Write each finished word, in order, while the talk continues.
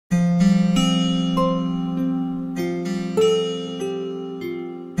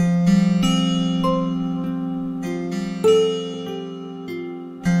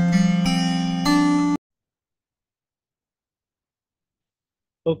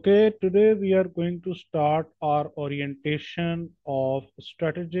Okay, today we are going to start our orientation of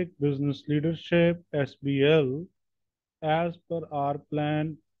Strategic Business Leadership SBL as per our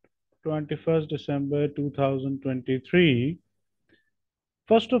plan 21st December 2023.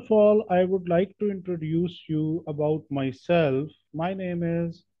 First of all, I would like to introduce you about myself. My name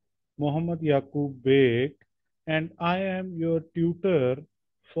is Mohammad Yaqub Beg and I am your tutor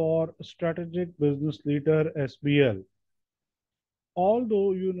for Strategic Business Leader SBL.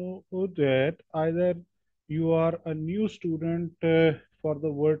 Although you know that either you are a new student for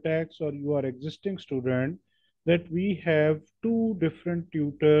the Vertex or you are existing student, that we have two different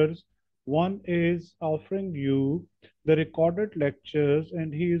tutors. One is offering you the recorded lectures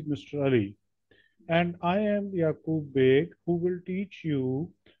and he is Mr. Ali. And I am Yaqub Beg who will teach you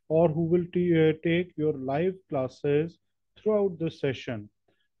or who will take your live classes throughout the session.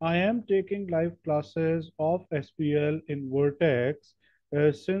 I am taking live classes of SBL in Vertex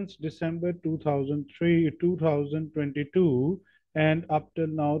since December 2022 and up till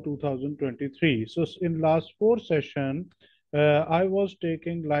now 2023. So in last four sessions, I was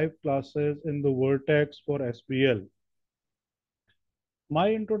taking live classes in the Vertex for SBL.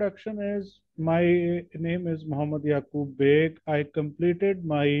 My introduction is my name is Muhammad Yaqub Beg. I completed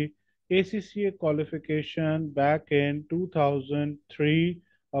my ACCA qualification back in 2003,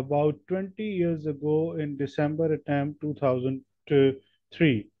 about 20 years ago in December attempt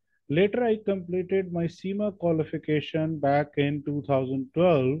 2003. Later, I completed my CIMA qualification back in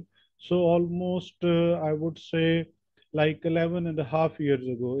 2012. So almost, I would say, like 11 and a half years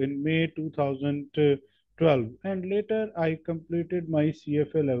ago in May 2012, and later I completed my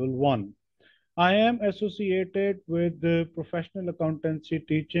CFA level 1. I am associated with the professional accountancy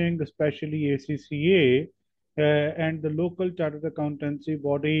teaching, especially ACCA, and the local chartered accountancy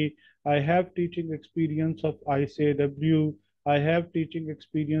body. I have teaching experience of ICAW. I have teaching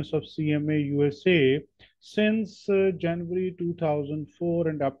experience of CMA USA since January 2004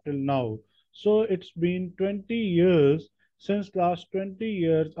 and up till now. So it's been 20 years. Since last 20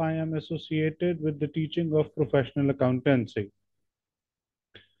 years, I am associated with the teaching of professional accountancy.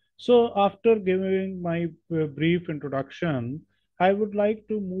 So after giving my brief introduction, I would like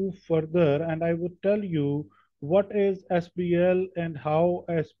to move further and I would tell you what is SBL and how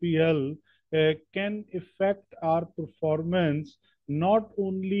SBL can affect our performance not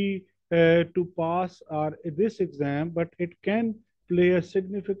only to pass this exam, but it can play a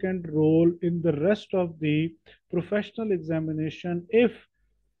significant role in the rest of the professional examination if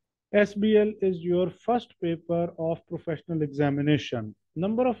SBL is your first paper of professional examination.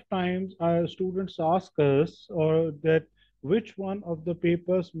 Number of times our students ask us or that which one of the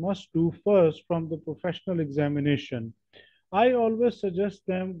papers must do first from the professional examination. I always suggest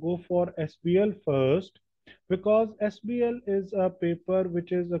them go for SBL first because SBL is a paper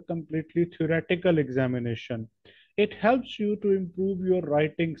which is a completely theoretical examination. It helps you to improve your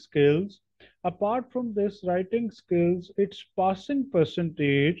writing skills. Apart from this writing skills, its passing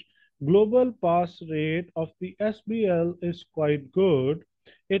percentage, global pass rate of the SBL is quite good.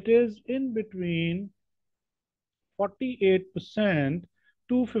 It is in between 48%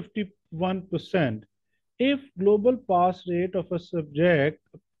 to 51%. If global pass rate of a subject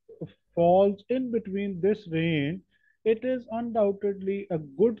falls in between this range, it is undoubtedly a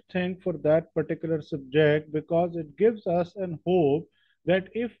good thing for that particular subject because it gives us an hope that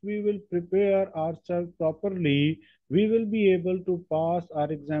if we will prepare ourselves properly, we will be able to pass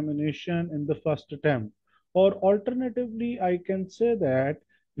our examination in the first attempt. Or alternatively, I can say that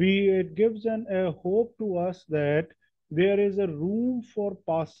it gives a hope to us that there is a room for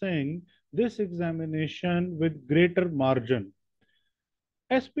passing this examination with greater margin.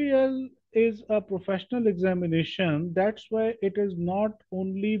 SPL is a professional examination. That's why it is not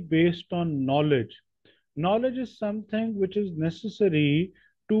only based on knowledge. Knowledge is something which is necessary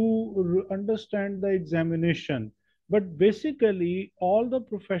to understand the examination. But basically, all the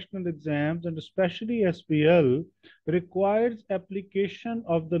professional exams and especially SPL requires application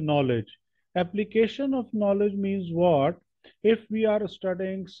of the knowledge. Application of knowledge means what? If we are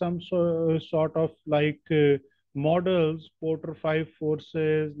studying some sort of like models, Porter 5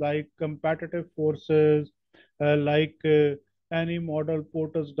 forces, like competitive forces, like any model,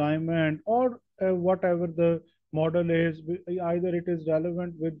 Porter's diamond, or whatever the model is, either it is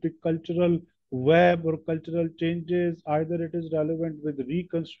relevant with the cultural web or cultural changes, either it is relevant with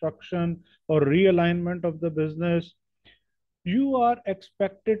reconstruction or realignment of the business. You are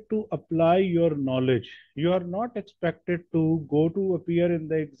expected to apply your knowledge. You are not expected to go to appear in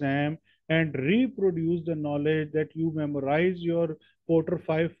the exam and reproduce the knowledge that you memorize your Porter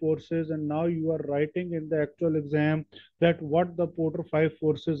 5 forces, and now you are writing in the actual exam that what the Porter 5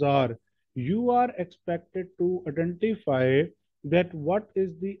 forces are. You are expected to identify that what is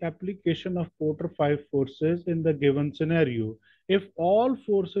the application of Porter 5 forces in the given scenario. If all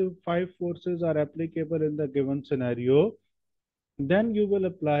 5 forces are applicable in the given scenario, then you will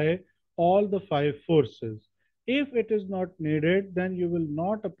apply all the 5 forces. If it is not needed, then you will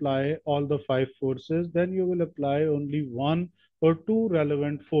not apply all the 5 forces, then you will apply only one or two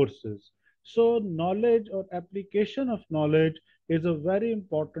relevant forces. So knowledge or application of knowledge is a very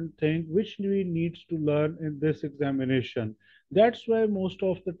important thing which we need to learn in this examination. That's why most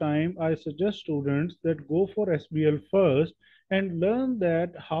of the time I suggest students that go for SBL first and learn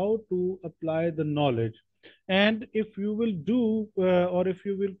that how to apply the knowledge. And if you will do or if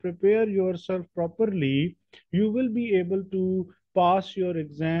you will prepare yourself properly, you will be able to pass your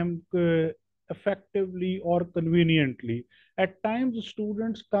exam effectively or conveniently. At times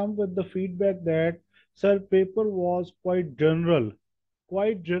students come with the feedback that sir, paper was quite general.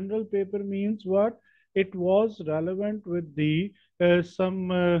 Quite general paper means what? It was relevant with the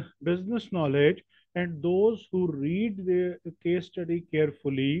some business knowledge, and those who read the case study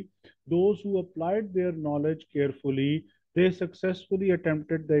carefully, those who applied their knowledge carefully, they successfully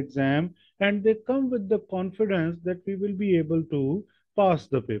attempted the exam, and they come with the confidence that we will be able to pass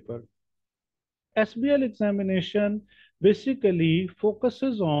the paper. SBL examination basically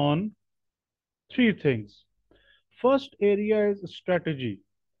focuses on three things. First area is strategy.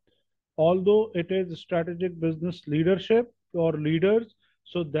 Although it is strategic business leadership or leaders,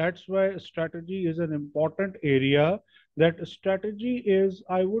 so that's why strategy is an important area. That strategy is,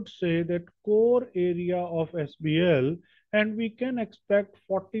 I would say, that core area of SBL, and we can expect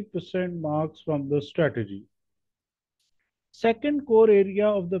 40% marks from the strategy. Second core area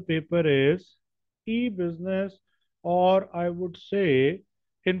of the paper is e-business, or I would say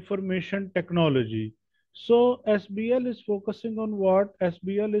information technology. So SBL is focusing on what?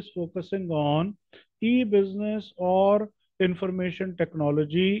 SBL is focusing on e-business or information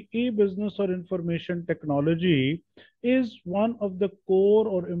technology. E-business or information technology is one of the core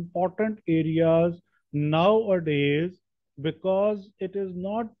or important areas nowadays, because it is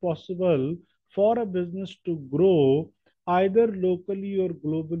not possible for a business to grow either locally or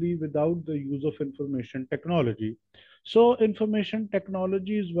globally without the use of information technology. So information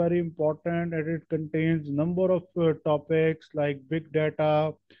technology is very important, and it contains number of topics like big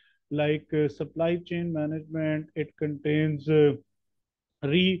data, like supply chain management. It contains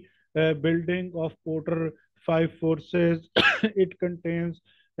rebuilding of Porter 5 forces. It contains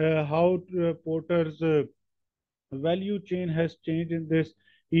how Porter's value chain has changed in this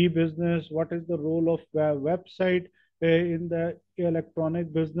e-business, what is the role of website in the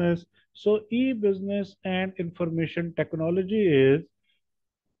electronic business. So e-business and information technology is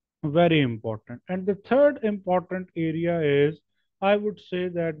very important. And the third important area is, I would say,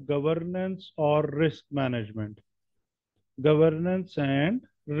 that governance or risk management. Governance and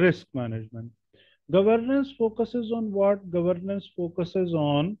risk management. Governance focuses on what? Governance focuses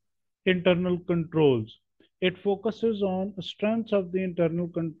on internal controls. It focuses on strengths of the internal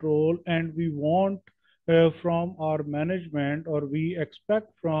control, and we want from our management, or we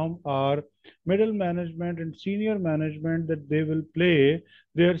expect from our middle management and senior management, that they will play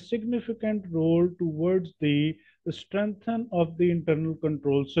their significant role towards the strengthen of the internal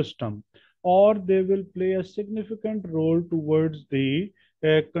control system, or they will play a significant role towards the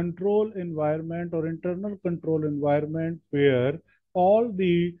control environment or internal control environment, where all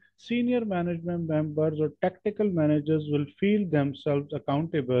the senior management members or tactical managers will feel themselves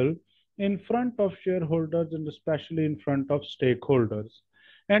accountable in front of shareholders and especially in front of stakeholders.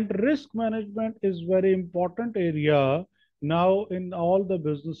 And risk management is very important area now in all the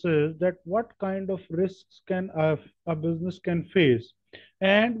businesses, that what kind of risks can a business can face.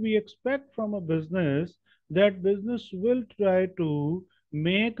 And we expect from a business that business will try to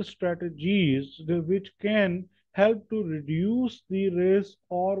make strategies which can help to reduce the risk,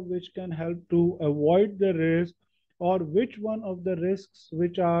 or which can help to avoid the risk, or which one of the risks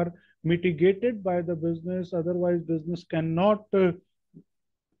which are mitigated by the business, otherwise business cannot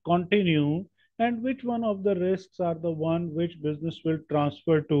continue, and which one of the risks are the one which business will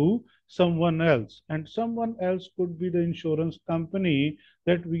transfer to someone else. And someone else could be the insurance company,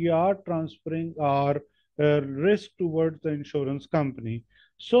 that we are transferring our risk towards the insurance company.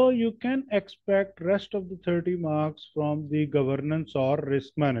 So you can expect rest of the 30 marks from the governance or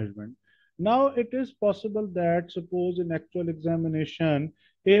risk management. Now it is possible that, suppose in actual examination,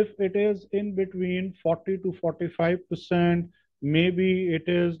 if it is in between 40 to 45%, maybe it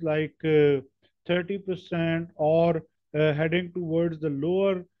is like 30% or heading towards the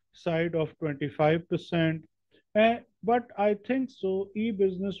lower side of 25%. But I think so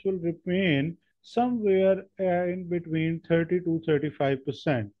e-business will remain somewhere in between 30 to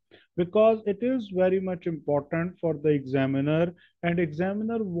 35% because it is very much important for the examiner, and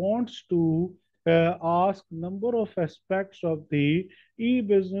examiner wants to ask number of aspects of the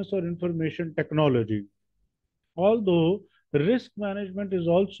e-business or information technology. Although risk management is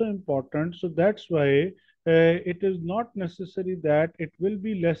also important, so that's why it is not necessary that it will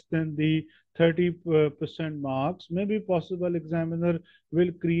be less than the 30% marks. Maybe possible examiner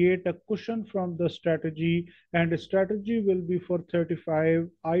will create a cushion from the strategy, and strategy will be for 35,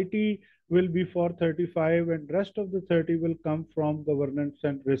 IT will be for 35, and rest of the 30 will come from governance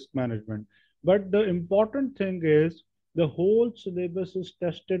and risk management. But the important thing is the whole syllabus is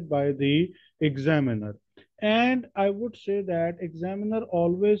tested by the examiner, and I would say that examiner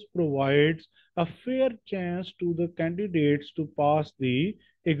always provides a fair chance to the candidates to pass the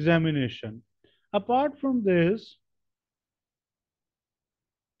examination. Apart from this,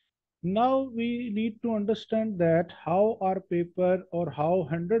 now we need to understand that how our paper or how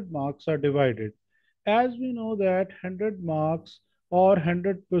 100 marks are divided. As we know that 100 marks or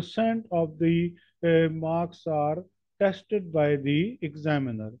 100% of the marks are tested by the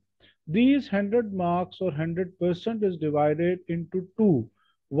examiner. These 100 marks or 100% is divided into two.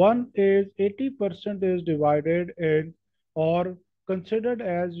 One is 80% is divided in or considered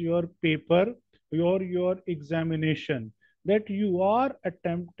as your paper, your examination, that you are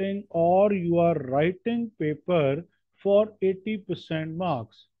attempting or you are writing paper for 80%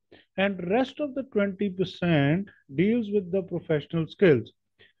 marks, and rest of the 20% deals with the professional skills.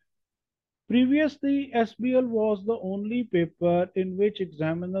 Previously, SBL was the only paper in which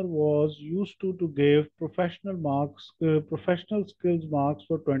examiner was used to give professional marks, professional skills marks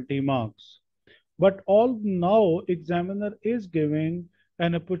for 20 marks. But all now examiner is giving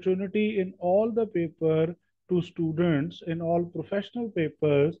an opportunity in all the paper to students in all professional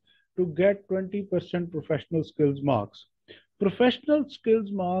papers to get 20% professional skills marks. Professional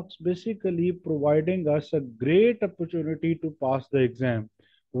skills marks basically providing us a great opportunity to pass the exam.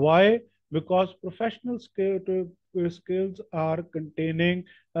 Why? Because skills are containing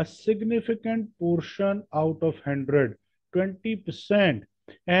a significant portion out of 100, 20%.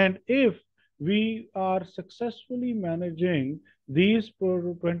 And if we are successfully managing these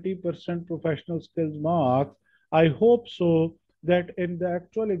 20% professional skills marks, I hope so that in the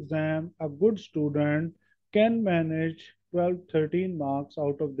actual exam, a good student can manage 12, 13 marks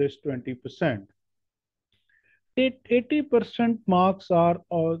out of this 20%. 80% marks are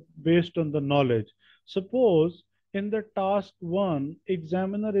based on the knowledge. Suppose in the task 1,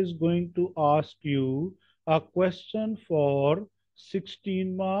 examiner is going to ask you a question for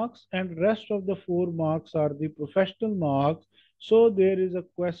 16 marks, and rest of the 4 marks are the professional marks. So there is a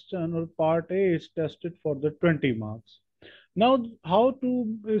question or part A is tested for the 20 marks. Now, how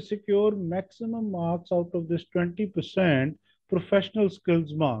to secure maximum marks out of this 20% professional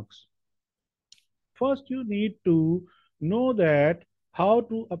skills marks? First, you need to know that how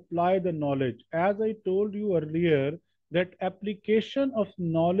to apply the knowledge. As I told you earlier, that application of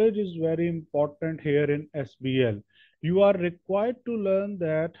knowledge is very important here in SBL. You are required to learn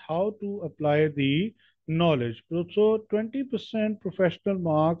that how to apply the knowledge. So 20% professional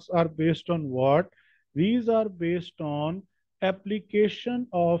marks are based on what? These are based on application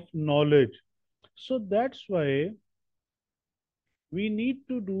of knowledge. So that's why we need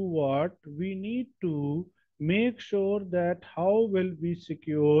to do what? We need to make sure that how will we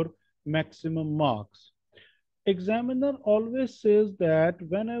secure maximum marks. Examiner always says that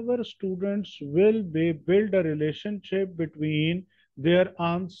whenever students will build a relationship between their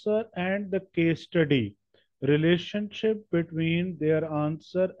answer and the case study, relationship between their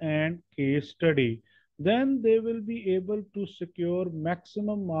answer and case study, then they will be able to secure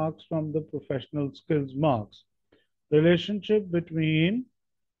maximum marks from the professional skills marks. Relationship between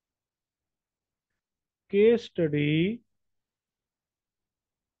case study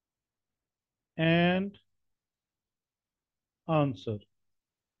and answer.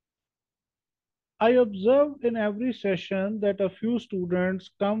 I observed in every session that a few students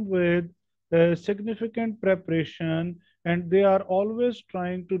come with significant preparation, and they are always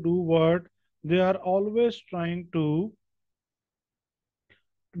trying to do what? They are always trying to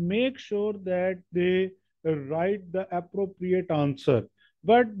make sure that they write the appropriate answer,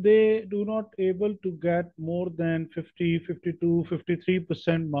 but they do not able to get more than 50, 52,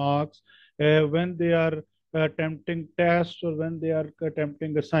 53% marks when they are attempting tests or when they are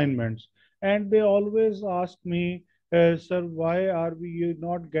attempting assignments. And they always ask me sir, why are we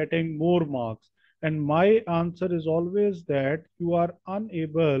not getting more marks? And my answer is always that you are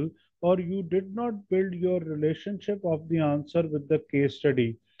unable, or you did not build your relationship of the answer with the case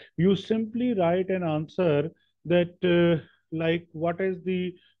study. You simply write an answer that, like, what is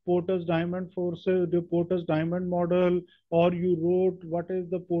the Porter's diamond forces, the Porter's diamond model, or you wrote what is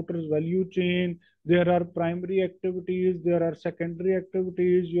the Porter's value chain. There are primary activities, there are secondary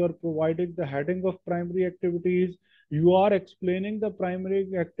activities. You are providing the heading of primary activities. You are explaining the primary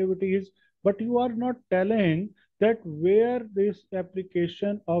activities, but you are not telling that where this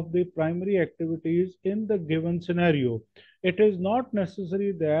application of the primary activities in the given scenario. It is not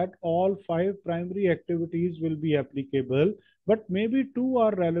necessary that all five primary activities will be applicable, but maybe two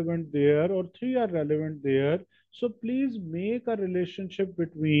are relevant there or three are relevant there. So please make a relationship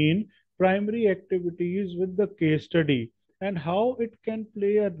between primary activities with the case study and how it can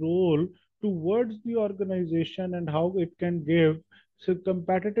play a role towards the organization and how it can give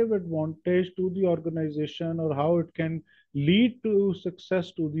competitive advantage to the organization or how it can lead to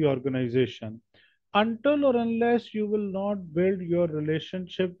success to the organization. Until or unless you will not build your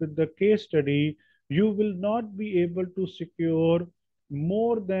relationship with the case study, you will not be able to secure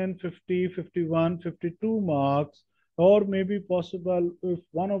more than 50, 51, 52 marks, or maybe possible if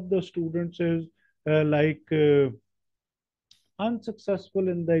one of the students is unsuccessful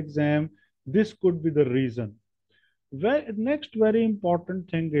in the exam, this could be the reason. Next very important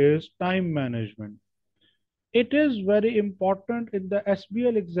thing is time management. It is very important in the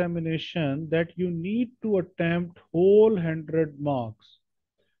SBL examination that you need to attempt whole 100 marks.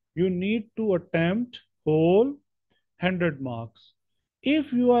 You need to attempt whole 100 marks.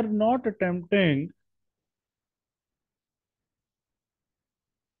 If you are not attempting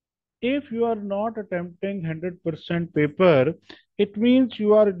If you are not attempting 100% paper, it means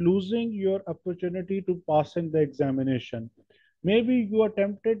you are losing your opportunity to passing the examination. Maybe you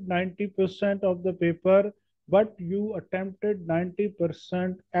attempted 90% of the paper, but you attempted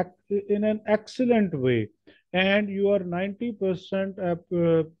 90% in an excellent way, and your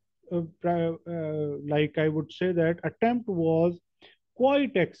 90% like I would say that attempt was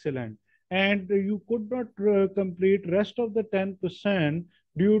quite excellent, and you could not complete rest of the 10%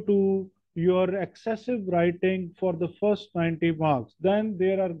 due to your excessive writing for the first 90 marks, then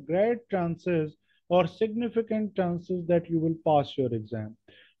there are great chances or significant chances that you will pass your exam.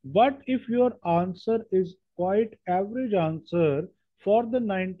 But if your answer is quite average answer for the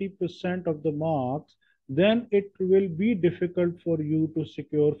 90% of the marks, then it will be difficult for you to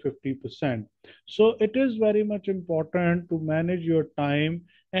secure 50%. So it is very much important to manage your time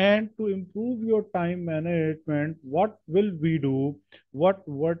and to improve your time management. What will we do? What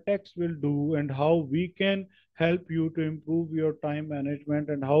Vertex will do, and how we can help you to improve your time management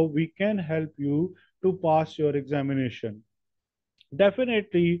and how we can help you to pass your examination.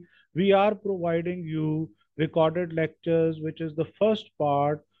 Definitely, we are providing you recorded lectures, which is the first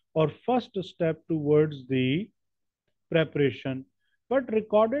part or first step towards the preparation. But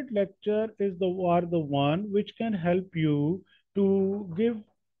recorded lecture is the one which can help you to give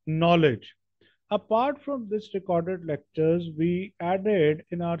knowledge. Apart from this recorded lectures, we added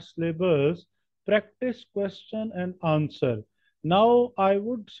in our syllabus practice question and answer. Now, I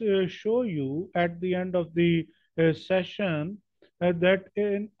would show you at the end of the session that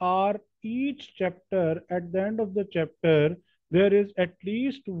in our each chapter, at the end of the chapter, there is at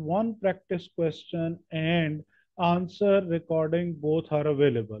least one practice question and answer recording, both are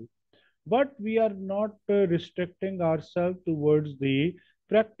available. But we are not restricting ourselves towards the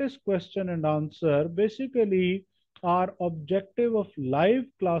practice question and answer. Basically, our objective of live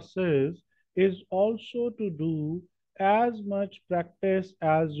classes is also to do as much practice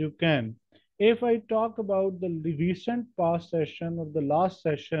as you can. If I talk about the recent past session or the last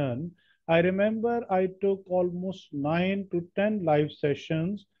session, I remember I took almost 9 to 10 live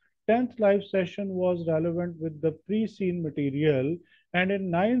sessions. 10th live session was relevant with the pre-seen material, and in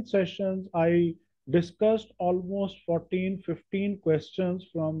 9 sessions, I discussed almost 14, 15 questions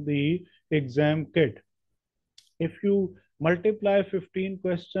from the exam kit. If you multiply 15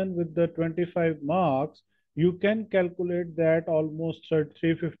 questions with the 25 marks, you can calculate that almost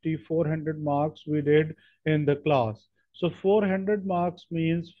 350, 400 marks we did in the class. So 400 marks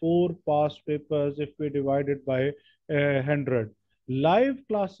means 4 past papers if we divide it by 100. Live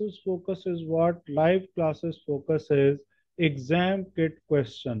classes focus is what? Live classes focus is exam kit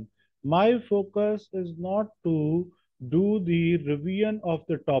question. My focus is not to do the revision of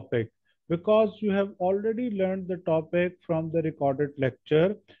the topic, because you have already learned the topic from the recorded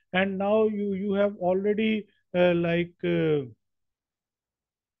lecture, and now you have already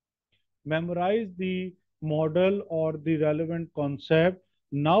memorized the model or the relevant concept.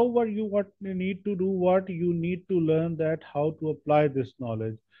 Now what you need to do, what you need to learn that how to apply this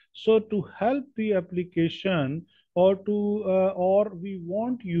knowledge. So to help the application, or we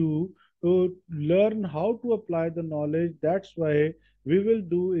want you to learn how to apply the knowledge. That's why we will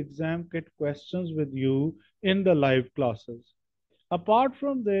do exam kit questions with you in the live classes. Apart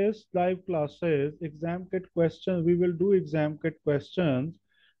from this live classes, exam kit questions, we will do exam kit questions.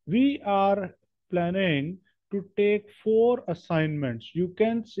 We are planning to take 4 assignments. You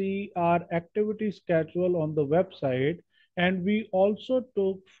can see our activity schedule on the website, and we also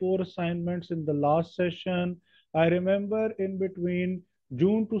took 4 assignments in the last session. I remember in between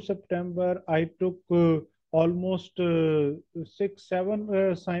June to September, I took almost 6, 7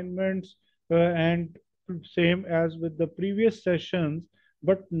 assignments, and same as with the previous sessions,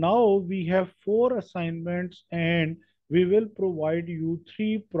 but now we have 4 assignments, and we will provide you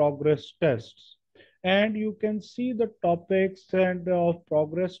 3 progress tests. And you can see the topics and of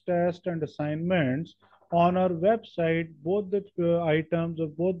progress test and assignments on our website. Both the items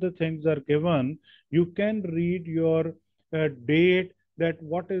of both the things are given. You can read your date, that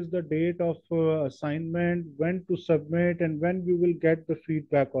what is the date of assignment, when to submit, and when we will get the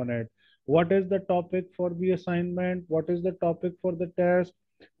feedback on it. What is the topic for the assignment? What is the topic for the test?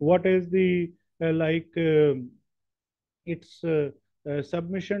 What is the its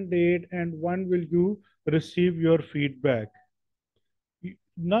submission date, and when will you receive your feedback?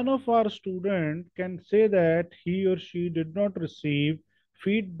 None of our student can say that he or she did not receive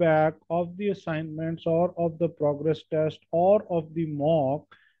feedback of the assignments or of the progress test or of the mock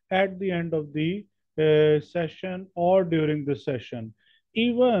at the end of the session or during the session.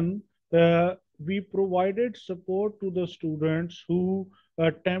 Even we provided support to the students who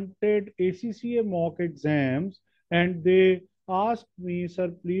attempted ACCA mock exams, and they asked me, sir,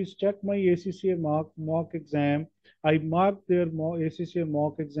 please check my ACCA mock exam. I marked their ACCA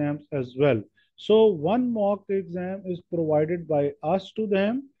mock exams as well. So one mock exam is provided by us to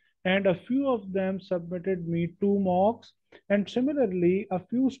them, and a few of them submitted me 2 mocks. And similarly, a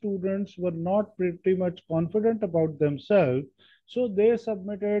few students were not pretty much confident about themselves, so they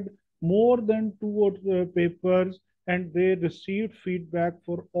submitted more than 2 papers, and they received feedback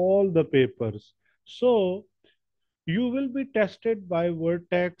for all the papers. So you will be tested by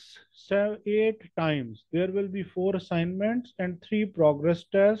Vertex 8 times. There will be 4 assignments and 3 progress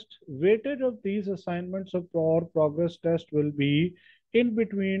tests. Weightage of these assignments or progress test will be in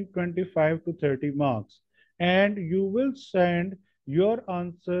between 25 to 30 marks. And you will send your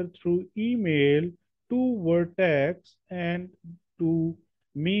answer through email to Vertex and to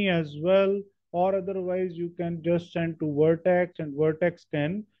me as well, or otherwise you can just send to Vertex, and Vertex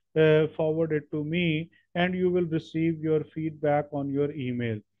can forward it to me, and you will receive your feedback on your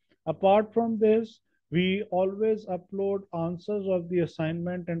email. Apart from this, we always upload answers of the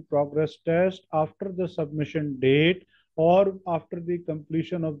assignment and progress test after the submission date or after the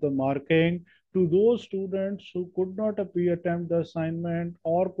completion of the marking to those students who could not attempt the assignment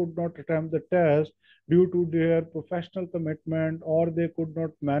or could not attempt the test due to their professional commitment, or they could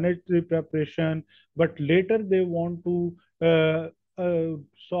not manage the preparation, but later they want to uh, uh,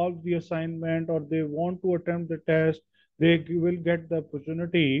 solve the assignment or they want to attempt the test. They will get the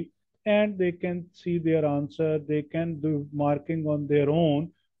opportunity, and they can see their answer, they can do marking on their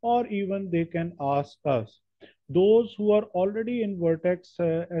own, or even they can ask us. Those who are already in Vertex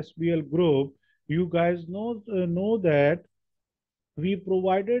SBL group, you guys know that we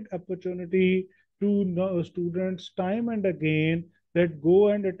provided opportunity to students time and again that go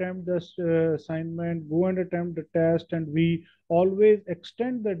and attempt the assignment, go and attempt the test, and we always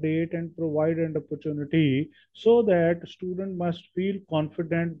extend the date and provide an opportunity so that student must feel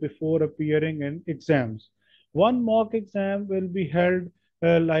confident before appearing in exams. One mock exam will be held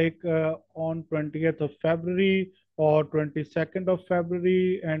on 20th of February or 22nd of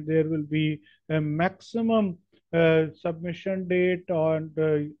February, and there will be a maximum submission date and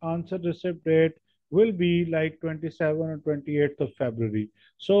answer receipt date will be like 27 or 28th of February.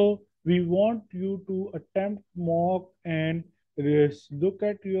 So we want you to attempt mock and look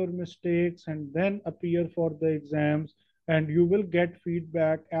at your mistakes and then appear for the exams, and you will get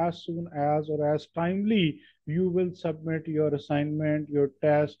feedback as soon as or as timely you will submit your assignment, your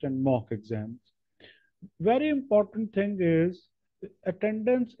test and mock exams. Very important thing is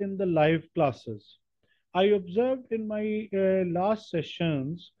attendance in the live classes. I observed in my last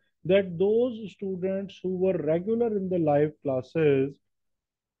sessions that those students who were regular in the live classes,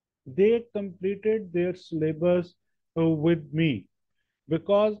 they completed their syllabus with me,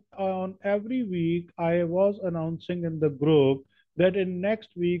 because on every week I was announcing in the group that in next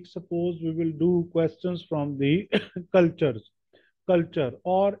week, suppose we will do questions from the cultures culture,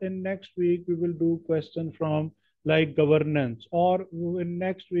 or in next week we will do question from like governance, or in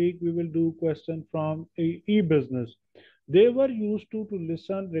next week we will do question from e-business. They were used to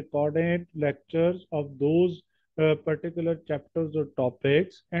listen recorded lectures of those particular chapters or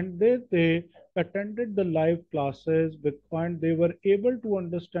topics, and they attended the live classes and they were able to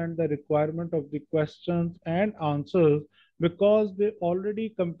understand the requirement of the questions and answers because they already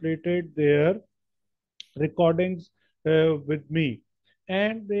completed their recordings with me,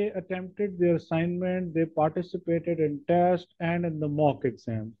 and they attempted their assignment, they participated in test and in the mock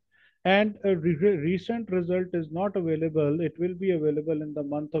exams, and a recent result is not available. It will be available in the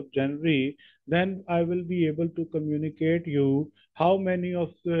month of January. Then I will be able to communicate you how many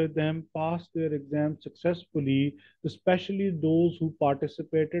of them passed their exam successfully, especially those who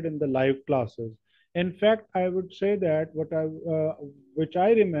participated in the live classes. In fact, I would say that which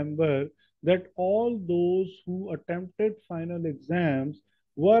I remember, that all those who attempted final exams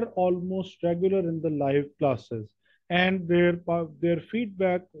were almost regular in the live classes, and their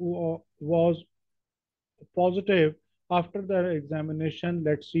feedback was positive after the examination.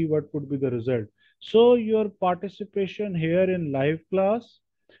 Let's see what would be the result. So your participation here in live class,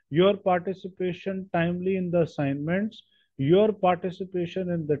 your participation timely in the assignments, your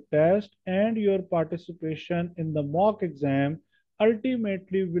participation in the test, and your participation in the mock exam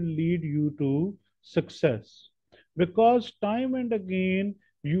ultimately will lead you to success. Because time and again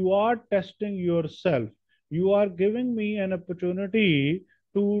you are testing yourself. You are giving me an opportunity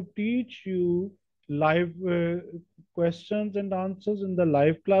to teach you live questions and answers in the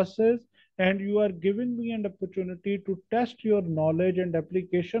live classes, and you are giving me an opportunity to test your knowledge and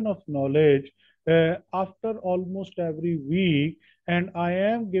application of knowledge after almost every week, and I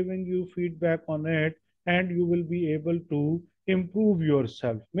am giving you feedback on it, and you will be able to improve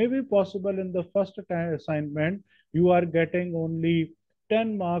yourself. Maybe possible in the first assignment you are getting only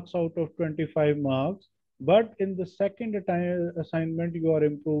 10 marks out of 25 marks, but in the second assignment you are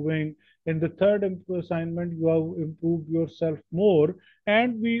improving, in the third assignment you have improved yourself more.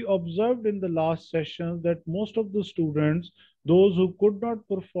 And we observed in the last session that most of the students, those who could not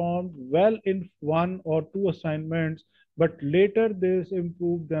perform well in one or two assignments, but later they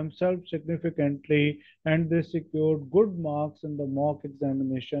improved themselves significantly and they secured good marks in the mock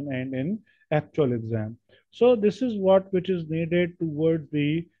examination and in actual exam. So this is what which is needed towards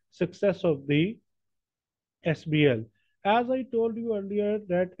the success of the SBL. As I told you earlier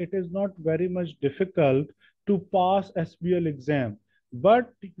that it is not very much difficult to pass SBL exam,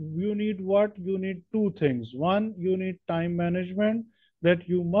 but you need what? You need two things. One, you need time management, that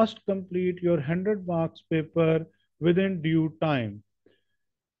you must complete your 100 marks paper within due time.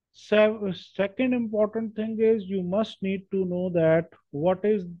 Second important thing is you must need to know that what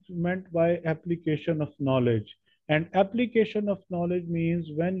is meant by application of knowledge. And application of knowledge means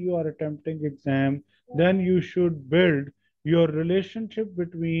when you are attempting exam, then you should build your relationship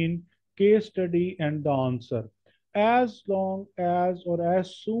between case study and the answer. As long as or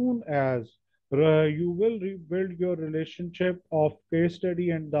as soon as you will rebuild your relationship of case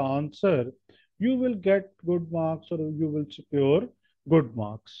study and the answer, you will get good marks or you will secure good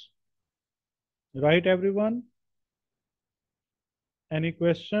marks. Right, everyone? Any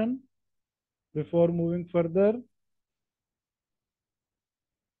question before moving further?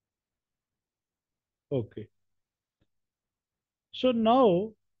 Okay. So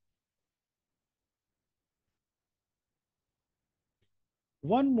now,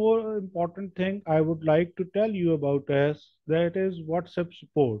 one more important thing I would like to tell you about is that is WhatsApp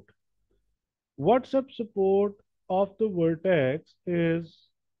support. WhatsApp support of the Vertex is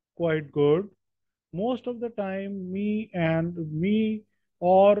quite good. Most of the time me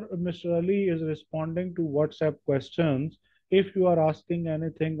or Mr. Ali is responding to WhatsApp questions. If you are asking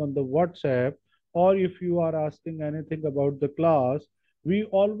anything on the WhatsApp, or if you are asking anything about the class, we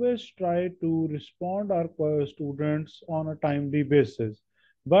always try to respond our students on a timely basis.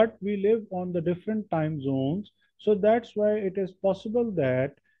 But we live on the different time zones, so that's why it is possible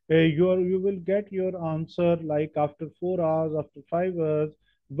that you will get your answer like after 4 hours, after 5 hours,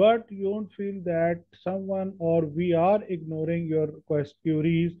 but you don't feel that someone or we are ignoring your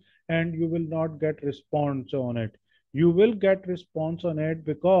queries, and you will not get response on it. You will get response on it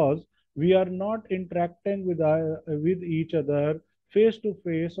because we are not interacting with each other face to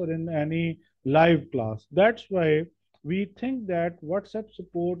face or in any live class. That's why we think that WhatsApp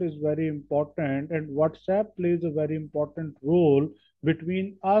support is very important, and WhatsApp plays a very important role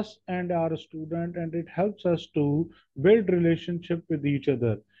between us and our student, and it helps us to build relationship with each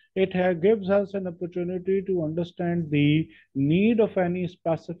other. It gives us an opportunity to understand the need of any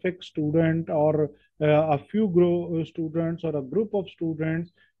specific student or a few students or a group of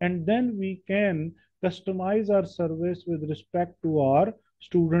students, and then we can customize our service with respect to our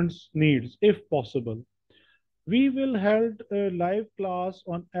students' needs if possible. We will hold a live class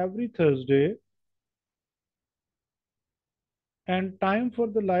on every Thursday, and time for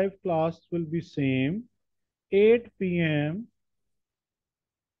the live class will be same 8 p.m.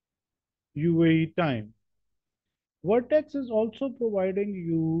 UAE time. Vertex is also providing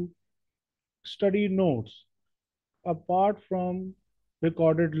you study notes apart from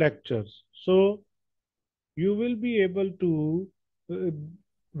recorded lectures. So you will be able to uh,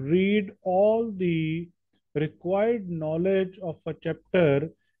 read all the required knowledge of a chapter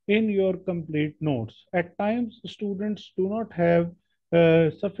in your complete notes. At times, students do not have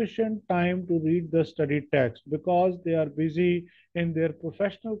sufficient time to read the study text because they are busy in their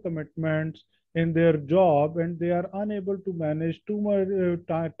professional commitments, in their job, and they are unable to manage too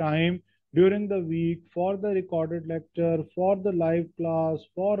much time during the week for the recorded lecture, for the live class,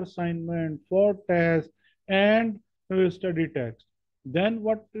 for assignment, for test, and study text. Then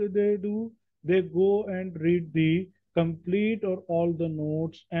what do they do? They go and read the complete or all the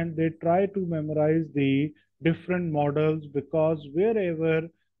notes, and they try to memorize the different models, because wherever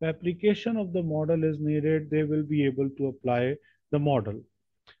the application of the model is needed, they will be able to apply the model.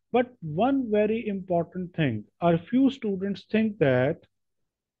 But one very important thing, a few students think that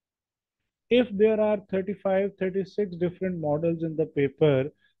if there are 35, 36 different models in the paper,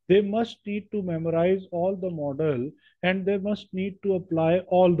 they must need to memorize all the model and they must need to apply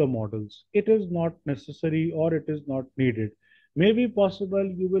all the models. It is not necessary or it is not needed. Maybe possible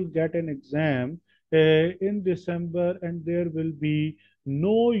you will get an exam in December and there will be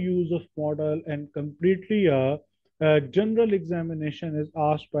no use of model and completely a general examination is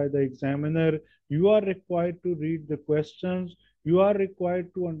asked by the examiner. You are required to read the questions, you are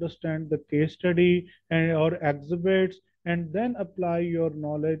required to understand the case study and or exhibits, and then apply your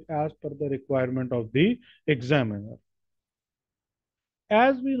knowledge as per the requirement of the examiner.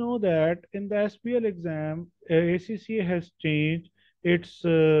 As we know that in the SBL exam, ACCA has changed its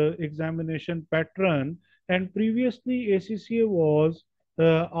examination pattern, and previously ACCA was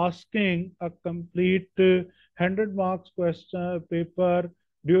asking a complete 100 marks question paper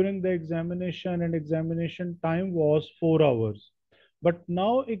during the examination, and examination time was 4 hours. But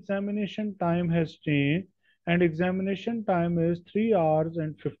now examination time has changed, and examination time is 3 hours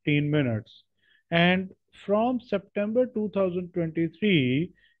and 15 minutes. And from September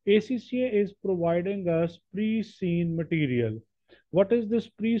 2023, ACCA is providing us pre-seen material. What is this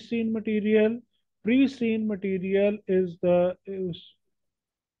pre-seen material? Pre-seen material is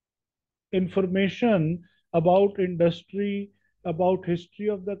information about industry, about history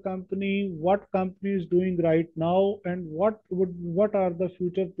of the company, what company is doing right now, and what are the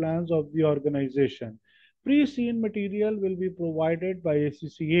future plans of the organization. Pre-seen material will be provided by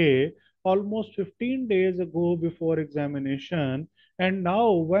ACCA almost 15 days ago before examination, and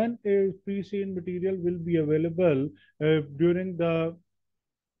now when a pre-seen material will be available during the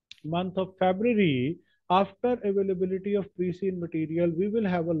month of February, after availability of pre-seen material, we will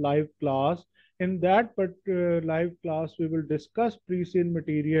have a live class. In that live class, we will discuss pre-seen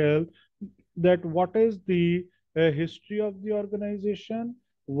material, that what is the history of the organization,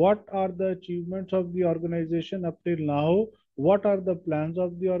 what are the achievements of the organization up till now, what are the plans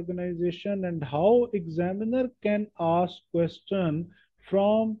of the organization, and how examiner can ask question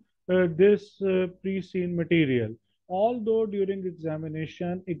from this pre-seen material. Although during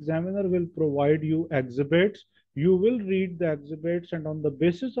examination, examiner will provide you exhibits, you will read the exhibits, and on the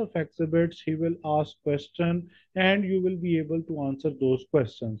basis of exhibits, he will ask question and you will be able to answer those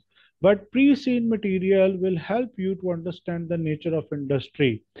questions. But pre-seen material will help you to understand the nature of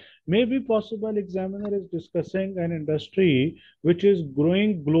industry. Maybe possible examiner is discussing an industry which is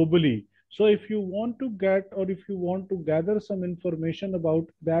growing globally. So if you want to get or if you want to gather some information about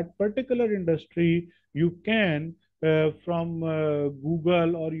that particular industry, you can from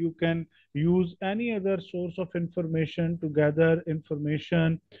Google, or you can use any other source of information to gather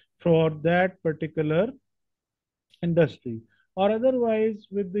information for that particular industry. Or otherwise,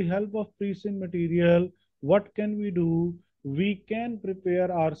 with the help of pre-seen material, what can we do? We can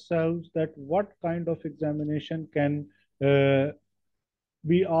prepare ourselves that what kind of examination can uh,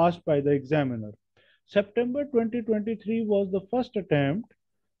 be asked by the examiner. September 2023 was the first attempt.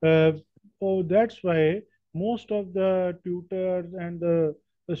 Uh, so that's why most of the tutors and the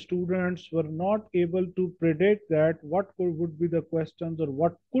students were not able to predict that would be the questions or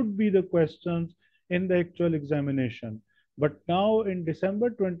what could be the questions in the actual examination. But now in December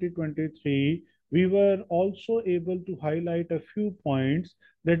 2023, we were also able to highlight a few points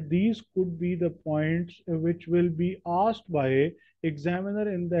that these could be the points which will be asked by examiner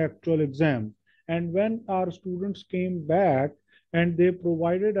in the actual exam. And when our students came back and they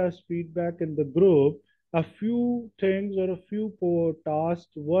provided us feedback in the group, a few things or a few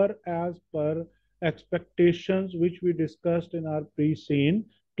tasks were as per expectations which we discussed in our pre-scene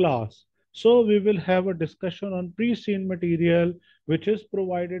class. So we will have a discussion on pre-scene material which is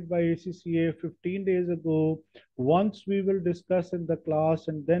provided by ACCA 15 days ago. Once we will discuss in the class,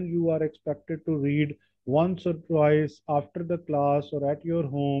 and then you are expected to read once or twice after the class or at your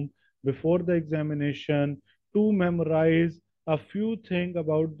home before the examination to memorize a few things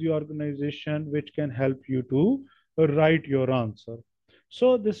about the organization which can help you to write your answer.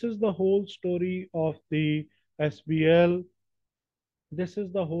 So this is the whole story of the SBL. This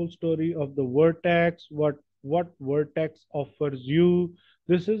is the whole story of the Vertex, what Vertex offers you.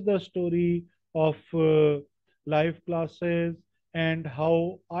 This is the story of live classes and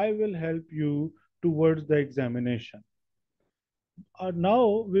how I will help you towards the examination.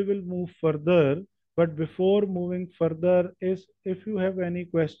 Now we will move further, but before moving further, is if you have any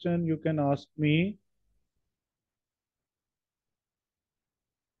question, you can ask me.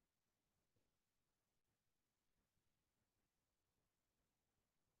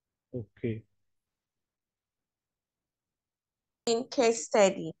 Okay. In case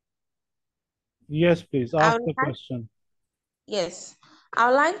study. Yes, please I ask would the like, question. yes, I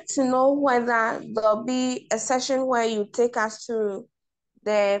would like to know whether there'll be a session where you take us through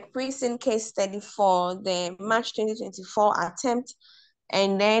the pre-scene case study for the March 2024 attempt,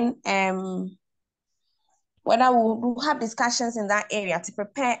 and then whether we'll have discussions in that area to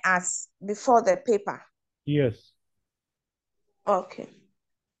prepare us before the paper. Yes. Okay.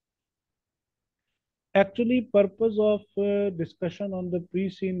 Actually, purpose of discussion on the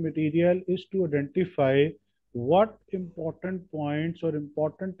pre-scene material is to identify what important points or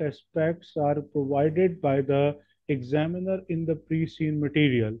important aspects are provided by the examiner in the pre-scene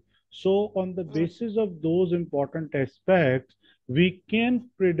material. So on the basis of those important aspects, we can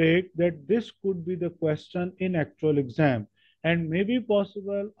predict that this could be the question in actual exam. And maybe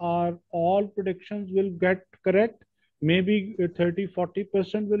possible are all predictions will get correct, maybe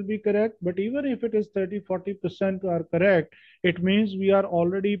 30-40% will be correct, but even if it is 30-40% are correct, it means we are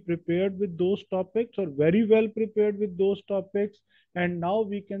already prepared with those topics or very well prepared with those topics, and now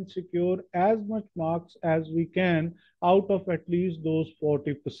we can secure as much marks as we can out of at least those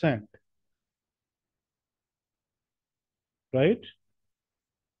 40%, right?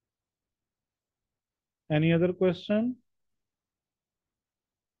 Any other question?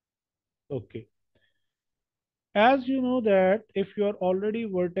 Okay. As you know that if you are already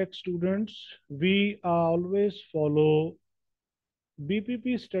Vertex students, we always follow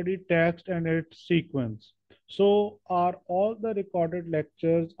BPP study text and its sequence. So are all the recorded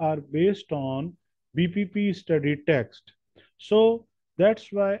lectures are based on BPP study text. So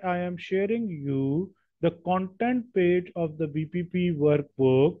that's why I am sharing you the content page of the BPP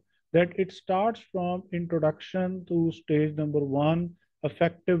workbook, that it starts from introduction to stage number 1,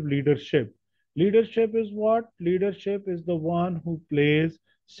 effective leadership. Leadership is what? Leadership is the one who plays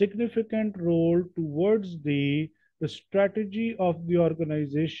significant role towards the strategy of the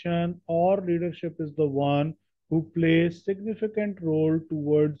organization, or leadership is the one who plays significant role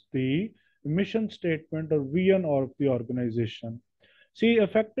towards the mission statement or vision of the organization. See,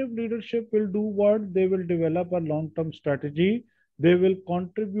 effective leadership will do what? They will develop a long-term strategy. They will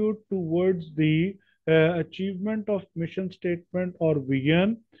contribute towards the achievement of mission statement or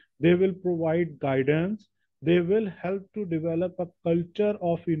vision. They will provide guidance. They will help to develop a culture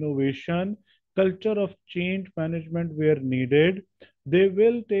of innovation, culture of change management where needed. They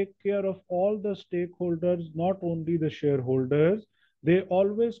will take care of all the stakeholders, not only the shareholders. They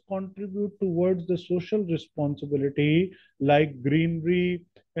always contribute towards the social responsibility like greenery,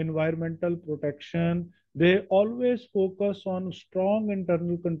 environmental protection. They always focus on strong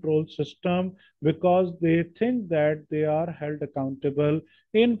internal control system because they think that they are held accountable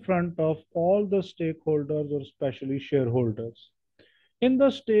in front of all the stakeholders or especially shareholders. In the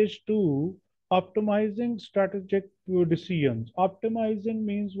stage 2, optimizing strategic decisions. Optimizing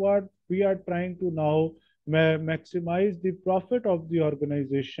means what? We are trying to now maximize the profit of the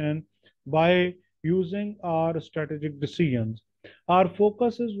organization by using our strategic decisions. Our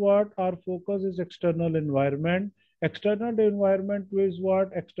focus is what? Our focus is external environment. External environment is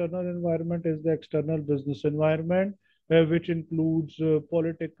what? External environment is the external business environment, which includes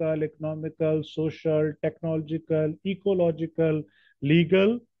political, economical, social, technological, ecological,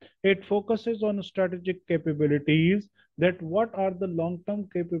 legal. It focuses on strategic capabilities. that what are the long-term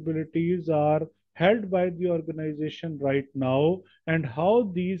capabilities are held by the organization right now, and how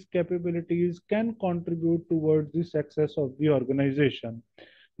these capabilities can contribute towards the success of the organization.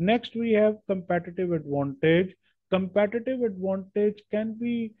 Next, we have competitive advantage. Competitive advantage can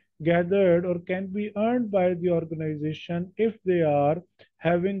be gathered or can be earned by the organization if they are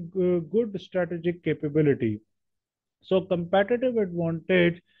having good strategic capability. So competitive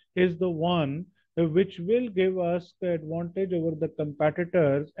advantage is the one which will give us the advantage over the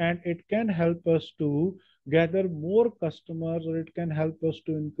competitors, and it can help us to gather more customers, or it can help us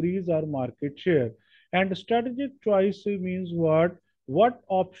to increase our market share. And strategic choice means what? What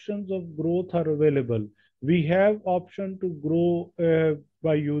options of growth are available? We have option to grow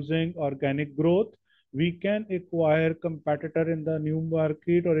by using organic growth. We can acquire competitor in the new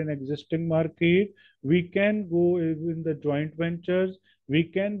market or in existing market. We can go in the joint ventures. We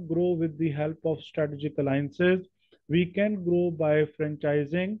can grow with the help of strategic alliances. We can grow by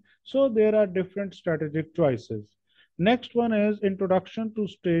franchising. So there are different strategic choices. Next one is introduction to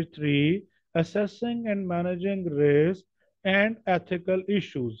stage 3, assessing and managing risk and ethical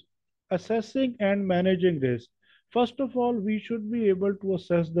issues. Assessing and managing risk. First of all, we should be able to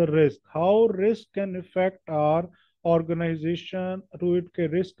assess the risk, how risk can affect our organization,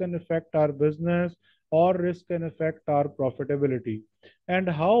 risk can affect our business, or risk can affect our profitability, and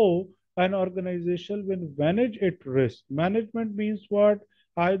how an organization will manage its risk. Management means what?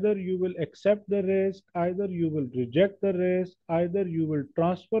 Either you will accept the risk, either you will reject the risk, either you will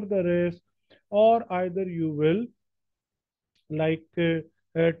transfer the risk, or either you will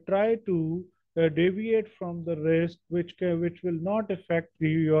try to deviate from the risk which will not affect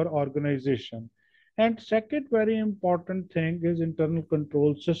your organization. And second very important thing is internal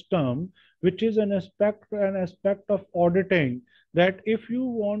control system, which is an aspect of auditing, that if you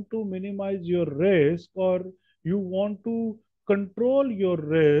want to minimize your risk, or you want to control your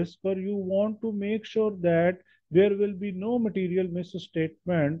risk, or you want to make sure that there will be no material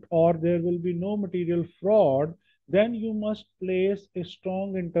misstatement or there will be no material fraud, then you must place a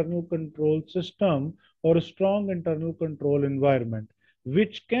strong internal control system or a strong internal control environment,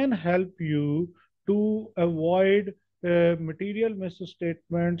 which can help you to avoid material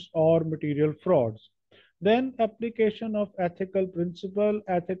misstatements or material frauds. Then application of ethical principle.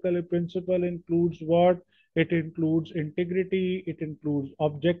 Ethical principle includes what? It includes integrity, it includes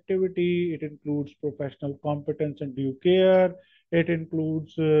objectivity, it includes professional competence and due care, it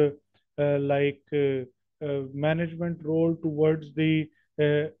includes management role towards the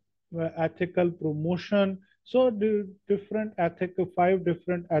uh, ethical promotion. So the different ethical, 5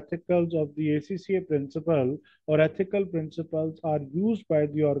 different ethicals of the ACCA principle or ethical principles are used by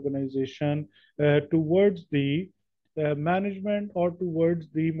the organization towards the management or towards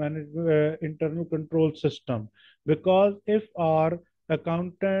the internal control system. Because if our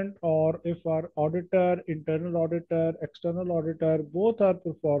accountant or if our auditor, internal auditor, external auditor, both are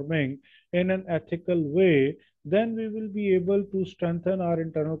performing in an ethical way, then we will be able to strengthen our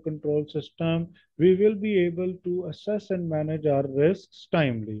internal control system. We will be able to assess and manage our risks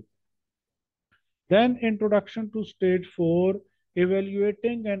timely. Then introduction to stage 4,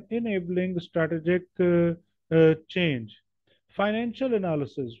 evaluating and enabling strategic change. Financial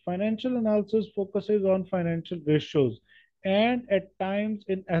analysis. Financial analysis focuses on financial ratios. And at times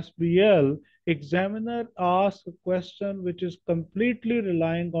in SBL, examiner asks a question which is completely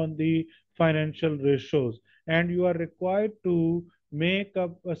relying on the financial ratios. And you are required to make a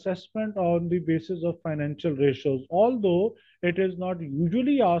assessment on the basis of financial ratios. Although it is not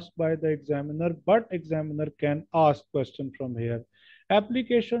usually asked by the examiner, but examiner can ask question from here.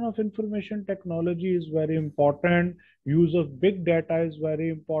 Application of information technology is very important. Use of big data is very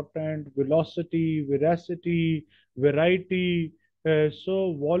important. Velocity, veracity, variety,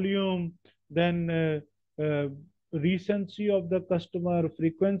 so volume, then recency of the customer,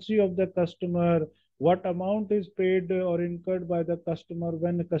 frequency of the customer, what amount is paid or incurred by the customer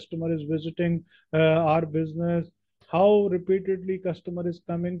when the customer is visiting our business, how repeatedly customer is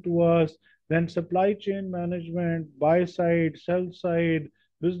coming to us, then supply chain management, buy side, sell side,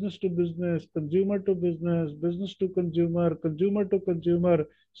 business to business, consumer to business, business to consumer, consumer to consumer.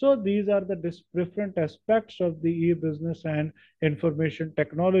 So these are the different aspects of the e-business and information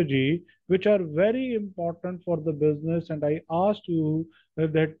technology, which are very important for the business. And I asked you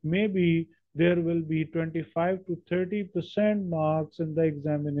that maybe there will be 25 to 30% marks in the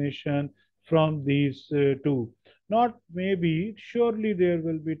examination from these two. Not maybe, surely there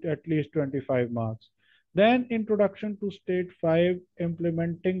will be at least 25 marks. Then introduction to stage 5,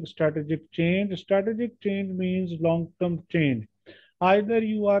 implementing strategic change. Strategic change means long-term change. Either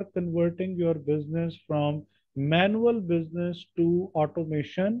you are converting your business from manual business to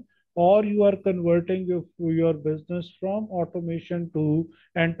automation, or you are converting your business from automation to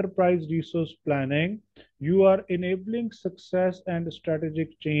enterprise resource planning. You are enabling success and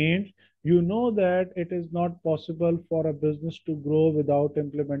strategic change. You know that it is not possible for a business to grow without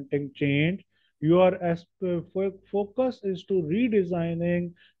implementing change. Your focus is to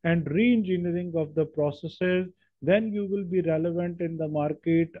redesigning and re-engineering of the processes. Then you will be relevant in the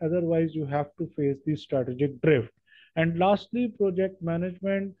market. Otherwise, you have to face the strategic drift. And lastly, project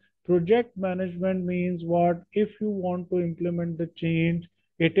management. Project management means what? If you want to implement the change,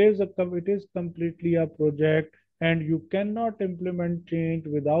 it is completely a project, and you cannot implement change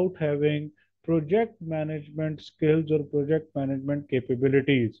without having project management skills or project management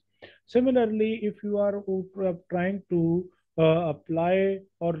capabilities. Similarly, if you are trying to apply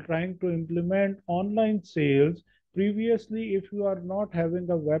or trying to implement online sales, previously, if you are not having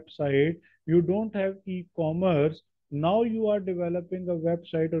a website, you don't have e-commerce, now you are developing a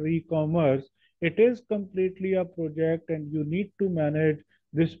website or e-commerce, it is completely a project, and you need to manage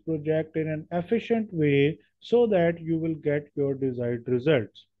this project in an efficient way so that you will get your desired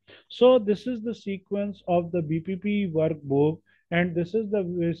results. So this is the sequence of the BPP workbook, and this is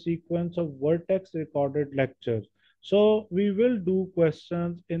the sequence of Vertex recorded lectures. So we will do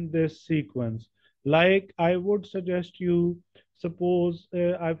questions in this sequence. Like I would suggest you, suppose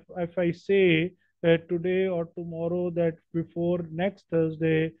if I say today or tomorrow that before next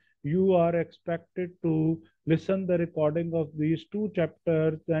Thursday, you are expected to listen the recording of these two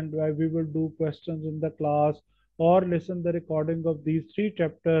chapters, and we will do questions in the class, or listen the recording of these three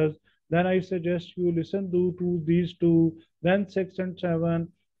chapters. Then I suggest you listen to these two, then six and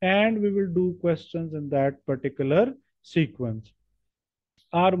seven, and we will do questions in that particular sequence.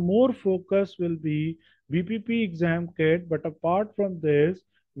 Our more focus will be BPP exam kit, but apart from this,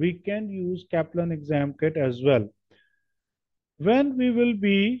 we can use Kaplan exam kit as well. When we will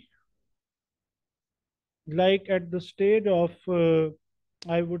be like at the stage of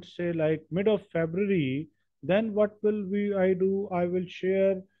I would say like mid of February, then what will we I do? I will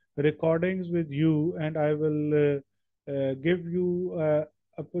share recordings with you, and I will give you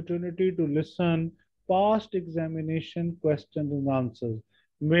opportunity to listen past examination questions and answers.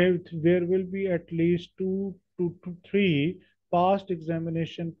 There will be at least two to three past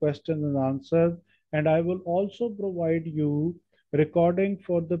examination questions and answers, and I will also provide you recording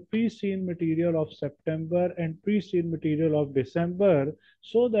for the pre-scene material of September and pre-scene material of December,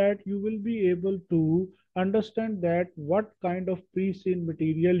 so that you will be able to understand that what kind of pre-scene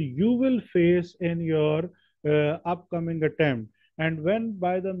material you will face in your upcoming attempt. And when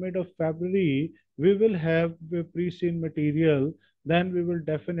by the mid of February we will have the pre-scene material, then we will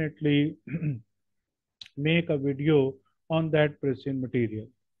definitely make a video on that pre-scene material.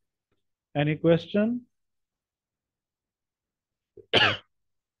 Any question?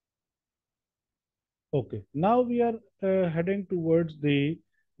 Okay, now we are heading towards the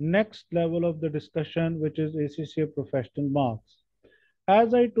next level of the discussion, which is ACCA professional marks.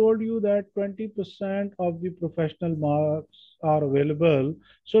 As I told you that 20% of the professional marks are available.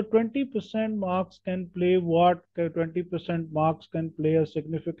 So 20% marks can play what? 20% marks can play a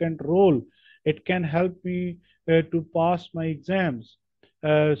significant role. It can help me to pass my exams.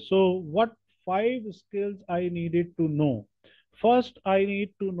 So what five skills I needed to know? First, I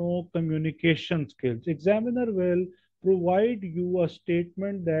need to know communication skills. Examiner will provide you a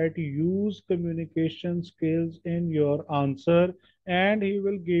statement that use communication skills in your answer, and he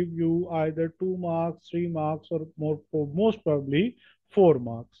will give you either 2 marks, 3 marks, or most probably 4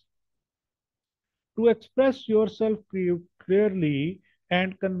 marks. To express yourself clearly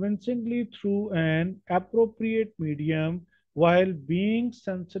and convincingly through an appropriate medium while being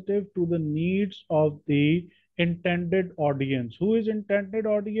sensitive to the needs of the intended audience. Who is intended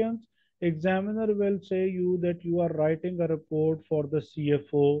audience? Examiner will say you that you are writing a report for the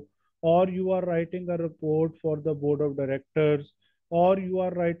CFO, or you are writing a report for the board of directors, or you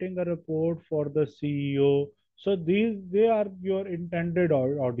are writing a report for the CEO. So they are your intended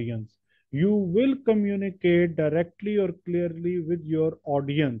audience. You will communicate directly or clearly with your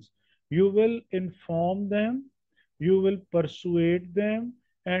audience. You will inform them, you will persuade them,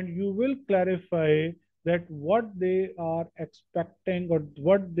 and you will clarify that what they are expecting or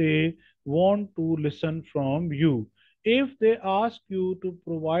what they want to listen from you. If they ask you to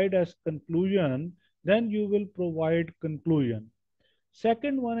provide as conclusion, then you will provide conclusion.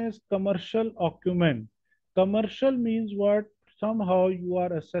 Second one is commercial acumen. Commercial means what? Somehow you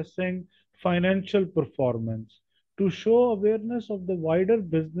are assessing financial performance to show awareness of the wider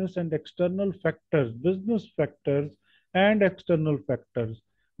business and external factors, business factors and external factors.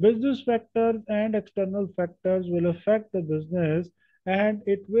 Business factors and external factors will affect the business, and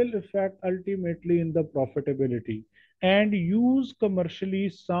it will affect ultimately in the profitability. And use commercially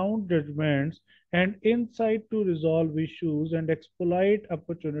sound judgments and insight to resolve issues and exploit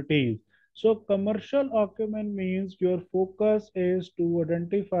opportunities. So commercial acumen means your focus is to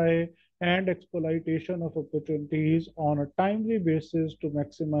identify and exploitation of opportunities on a timely basis to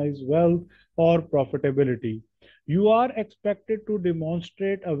maximize wealth or profitability. You are expected to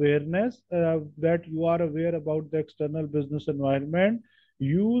demonstrate awareness, that you are aware about the external business environment,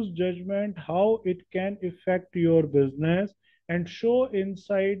 use judgment how it can affect your business, and show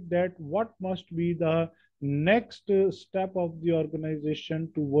insight that what must be the next step of the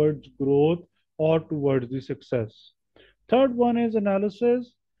organization towards growth or towards the success. Third one is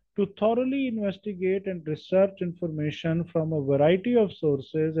analysis. To thoroughly investigate and research information from a variety of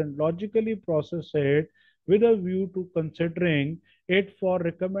sources and logically process it with a view to considering it for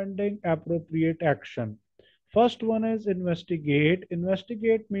recommending appropriate action. First one is investigate.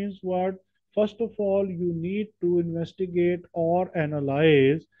 Investigate means what? First of all, you need to investigate or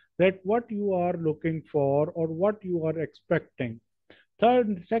analyze that what you are looking for or what you are expecting.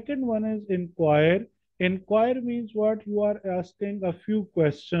 Second one is inquire. Inquire means what? You are asking a few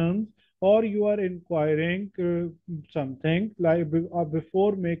questions or you are inquiring something like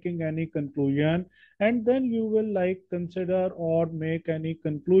before making any conclusion, and then you will like consider or make any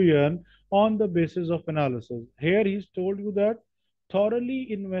conclusion on the basis of analysis. Here he's told you that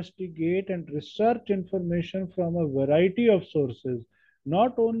thoroughly investigate and research information from a variety of sources,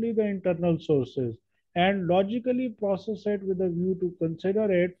 not only the internal sources, and logically process it with a view to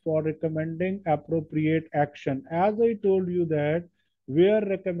consider it for recommending appropriate action. As I told you that where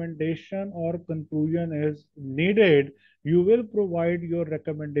recommendation or conclusion is needed, you will provide your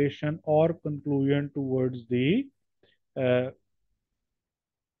recommendation or conclusion towards the uh,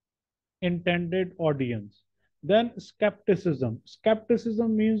 intended audience. Then skepticism.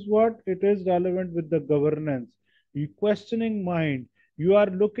 Skepticism means what? It is relevant with the governance. You questioning mind. You are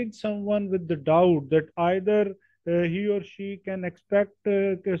looking someone with the doubt that either he or she can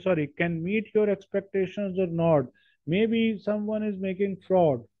can meet your expectations or not. Maybe someone is making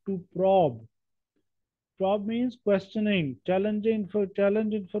fraud. To probe. Probe means questioning, challenge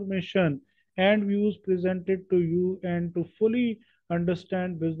information and views presented to you, and to fully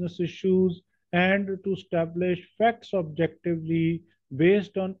understand business issues and to establish facts objectively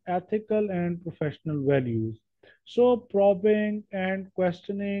based on ethical and professional values. So probing and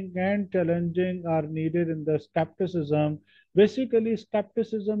questioning and challenging are needed in the skepticism. Basically,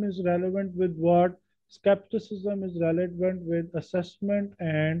 skepticism is relevant with what? Skepticism is relevant with assessment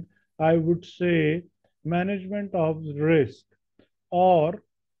and, I would say, management of risk. Or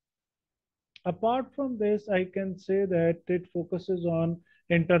apart from this, I can say that it focuses on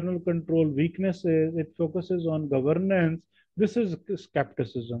internal control weaknesses, it focuses on governance. This is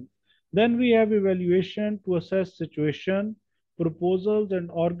skepticism. Then we have evaluation to assess situation, proposals, and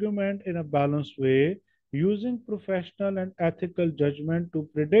argument in a balanced way, using professional and ethical judgment to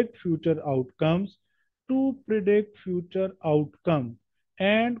predict future outcomes,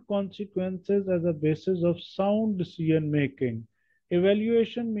 and consequences as a basis of sound decision making.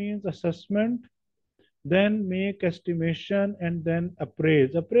 Evaluation means assessment, then make estimation, and then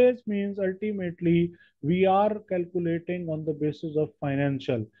appraise. Appraise means ultimately we are calculating on the basis of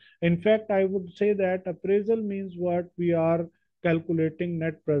financial. In fact, I would say that appraisal means what? We are calculating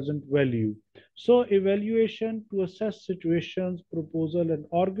net present value. So evaluation to assess situations, proposal, and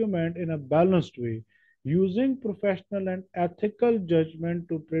argument in a balanced way, using professional and ethical judgment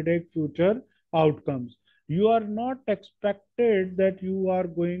to predict future outcomes. You are not expected that you are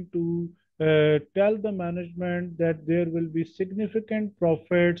going to tell the management that there will be significant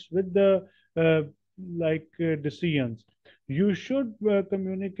profits with the uh, decisions. You should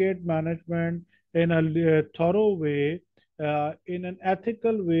communicate management in a thorough way, in an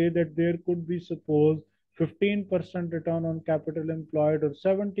ethical way, that there could be suppose 15% return on capital employed or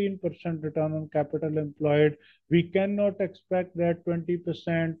 17% return on capital employed. We cannot expect that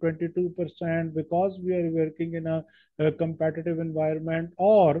 20%, 22% because we are working in a competitive environment,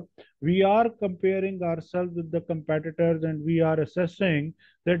 or we are comparing ourselves with the competitors and we are assessing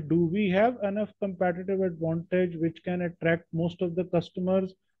that do we have enough competitive advantage which can attract most of the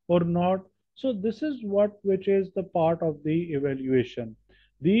customers or not. So this is what which is the part of the evaluation.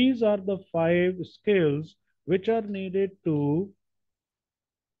 These are the five skills which are needed to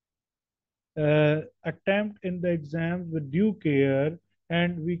attempt in the exams with due care,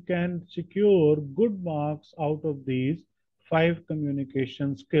 and we can secure good marks out of these five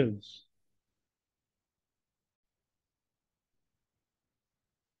communication skills.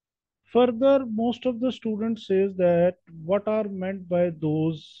 Further, most of the students says that what are meant by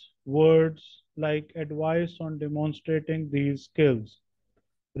those words like advice on demonstrating these skills.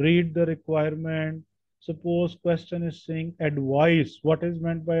 Read the requirement. Suppose question is saying advice. What is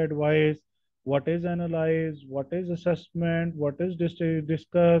meant by advice? What is analyze? What is assessment? What is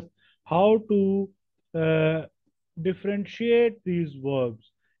discuss? How to uh, differentiate these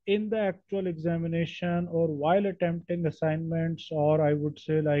verbs in the actual examination or while attempting assignments, or I would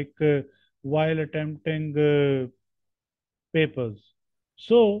say like while attempting papers.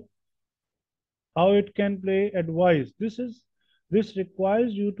 So how it can play advice. This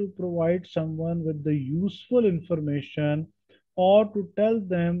requires you to provide someone with the useful information or to tell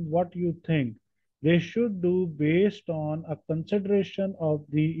them what you think they should do based on a consideration of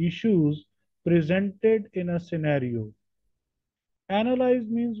the issues presented in a scenario. Analyze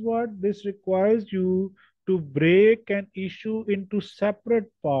means what? This requires you to break an issue into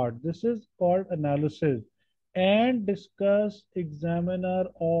separate parts. This is called analysis. And discuss, examine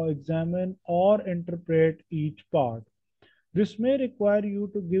or interpret each part. This may require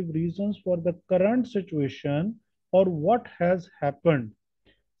you to give reasons for the current situation or what has happened.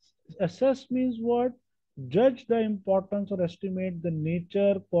 Assess means what? Judge the importance or estimate the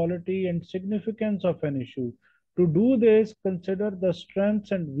nature, quality, and significance of an issue. To do this, consider the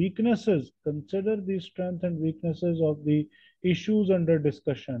strengths and weaknesses. Consider the strengths and weaknesses of the issues under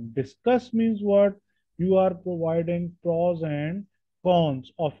discussion. Discuss means what? You are providing pros and cons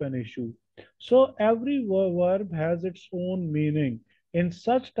of an issue. So every verb has its own meaning. In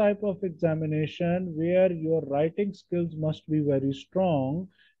such type of examination where your writing skills must be very strong,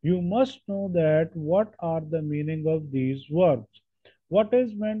 you must know that what are the meaning of these verbs. What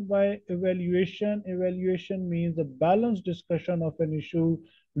is meant by evaluation? Evaluation means a balanced discussion of an issue,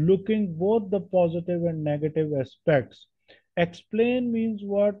 looking both the positive and negative aspects. Explain means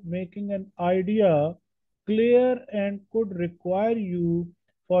what? Making an idea clear and could require you,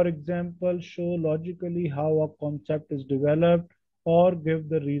 for example, show logically how a concept is developed or give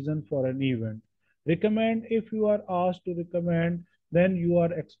the reason for an event. Recommend, if you are asked to recommend, then you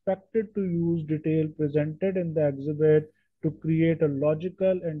are expected to use detail presented in the exhibit to create a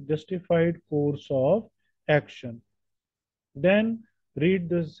logical and justified course of action. Then read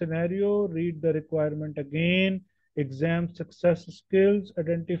the scenario, read the requirement again, exam success skills,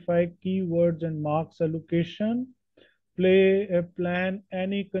 identify keywords and marks allocation, play a plan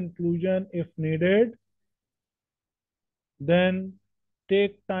any conclusion if needed, then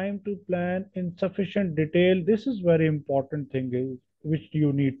take time to plan in sufficient detail. This is very important thing which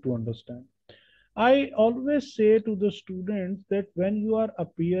you need to understand. I always say to the students that when you are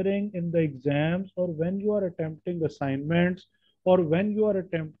appearing in the exams or when you are attempting assignments or when you are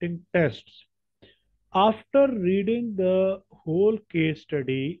attempting tests, after reading the whole case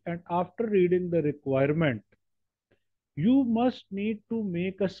study and after reading the requirement, you must need to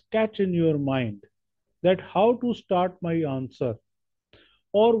make a sketch in your mind that how to start my answer.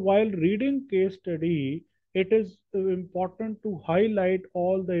 Or while reading case study, it is important to highlight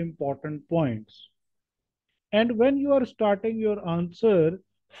all the important points. And when you are starting your answer,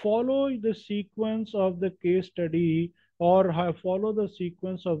 follow the sequence of the case study or follow the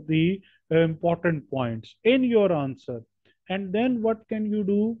sequence of the important points in your answer. And then what can you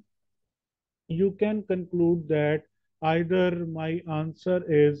do? You can conclude that either my answer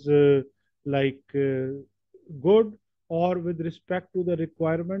is good, or with respect to the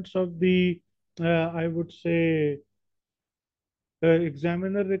requirements of the I would say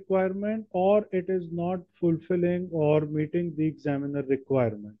examiner requirement, or it is not fulfilling or meeting the examiner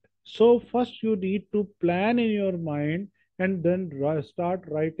requirement. So first you need to plan in your mind and then start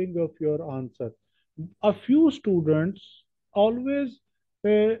writing of your answer. A few students always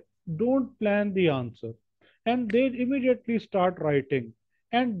uh, don't plan the answer and they immediately start writing,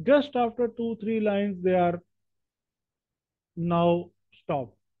 and just after 2 3 lines they are now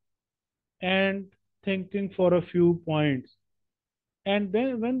stopped and thinking for a few points, and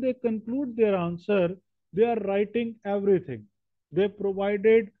then when they conclude their answer, they are writing everything. They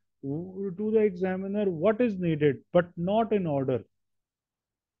provided to the examiner what is needed, but not in order.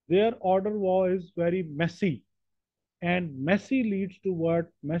 Their order was very messy, and messy leads to what?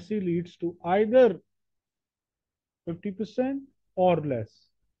 Messy leads to either 50% or less.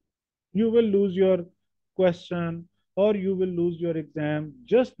 You will lose your question or you will lose your exam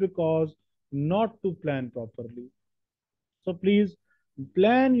just because not to plan properly. So please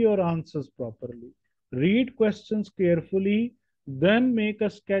plan your answers properly. Read questions carefully, then make a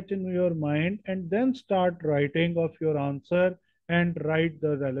sketch in your mind, and then start writing of your answer and write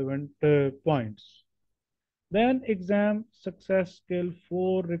the relevant points. Then exam success skill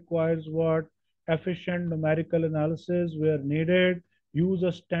 4 requires what? Efficient numerical analysis where needed. Use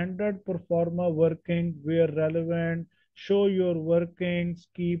a standard performer working where relevant. Show your workings.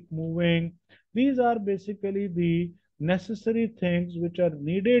 Keep moving. These are basically the necessary things which are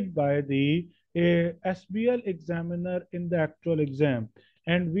needed by the SBL examiner in the actual exam.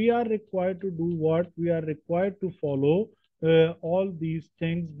 And we are required to do what? We are required to follow all these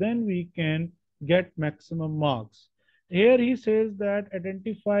things. Then we can get maximum marks. Here he says that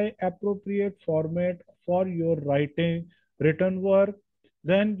identify appropriate format for your written work.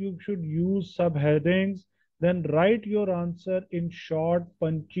 Then you should use subheadings. Then write your answer in short,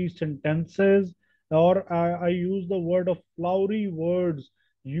 punchy sentences. Or I use the word of flowery words.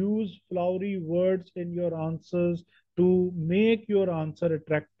 Use flowery words in your answers to make your answer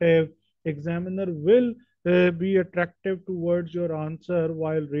attractive. Examiner will be attractive towards your answer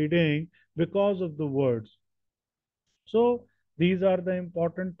while reading because of the words. So these are the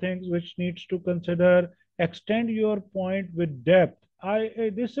important things which needs to consider. Extend your point with depth.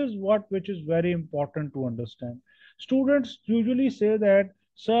 This is what which is very important to understand. Students usually say that,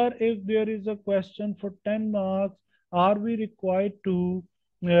 sir, if there is a question for 10 marks, are we required to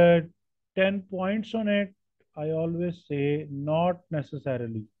uh, 10 points on it? I always say not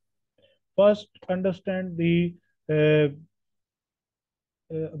necessarily. First, understand the uh,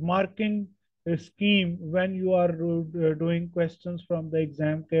 marking scheme when you are doing questions from the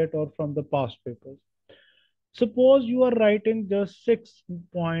exam kit or from the past papers. Suppose you are writing just 6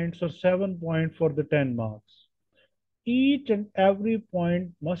 points or 7 points for the 10 marks. Each and every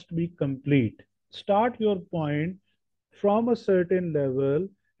point must be complete. Start your point from a certain level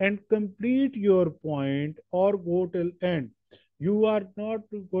and complete your point or go till end. You are not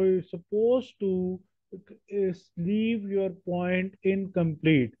supposed to leave your point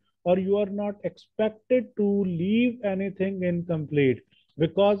incomplete, or you are not expected to leave anything incomplete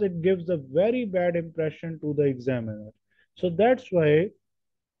because it gives a very bad impression to the examiner. So that's why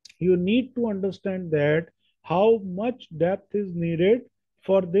you need to understand that how much depth is needed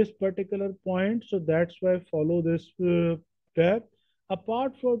for this particular point. So that's why follow this step.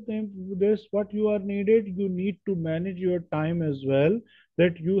 Apart from this, what you are needed, you need to manage your time as well.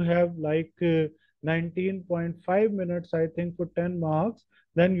 That you have like 19.5 minutes, I think, for 10 marks.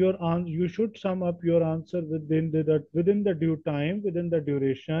 Then you should sum up your answer within the due time, within the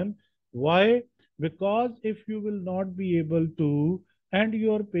duration. Why? Because if you will not be able to and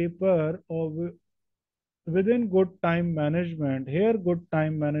your paper or within good time management, here good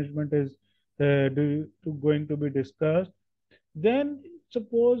time management is going to be discussed. Then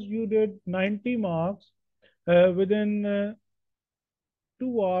suppose you did 90 marks within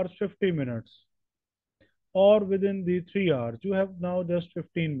 2 hours 50 minutes, or within the 3 hours you have now just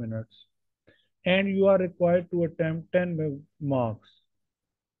 15 minutes, and you are required to attempt 10 marks.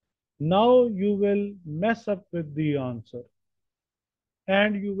 Now you will mess up with the answer,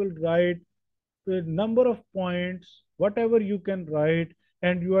 and you will write the number of points, whatever you can write,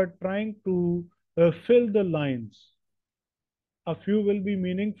 and you are trying to fill the lines. A few will be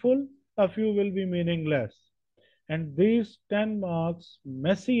meaningful, a few will be meaningless. And these 10 marks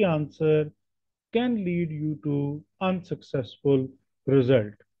messy answer can lead you to unsuccessful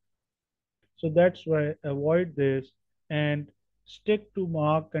result. So that's why avoid this and stick to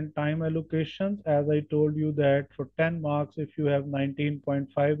mark and time allocations. As I told you that for 10 marks, if you have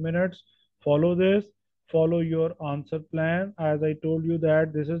 19.5 minutes, follow this, follow your answer plan. As I told you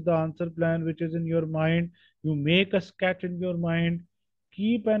that this is the answer plan which is in your mind. You make a sketch in your mind,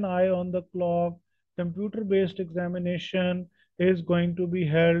 keep an eye on the clock. Computer-based examination is going to be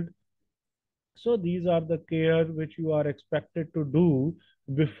held, so these are the care which you are expected to do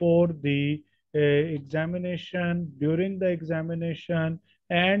before the examination, during the examination,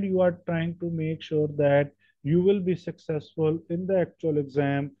 and you are trying to make sure that you will be successful in the actual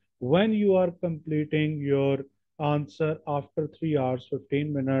exam when you are completing your answer after 3 hours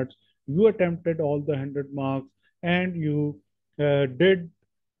 15 minutes. You attempted all the 100 marks and you did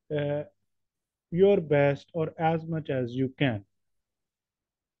uh, your best or as much as you can.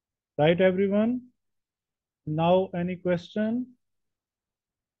 Right, everyone? Now, any question?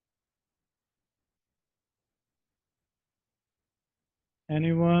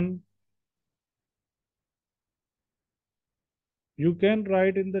 Anyone? You can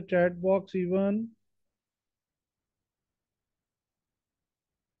write in the chat box even.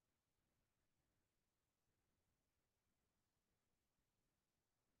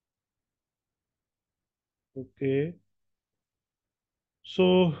 Okay.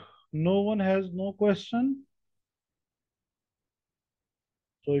 So no one has no question.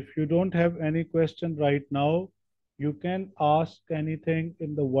 So if you don't have any question right now, you can ask anything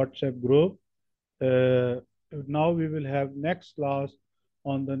in the WhatsApp group. Uh, Now we will have next class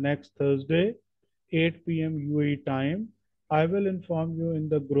on the next Thursday, 8 p.m. UAE time. I will inform you in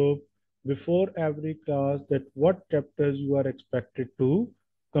the group before every class that what chapters you are expected to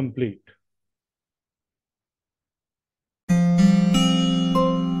complete.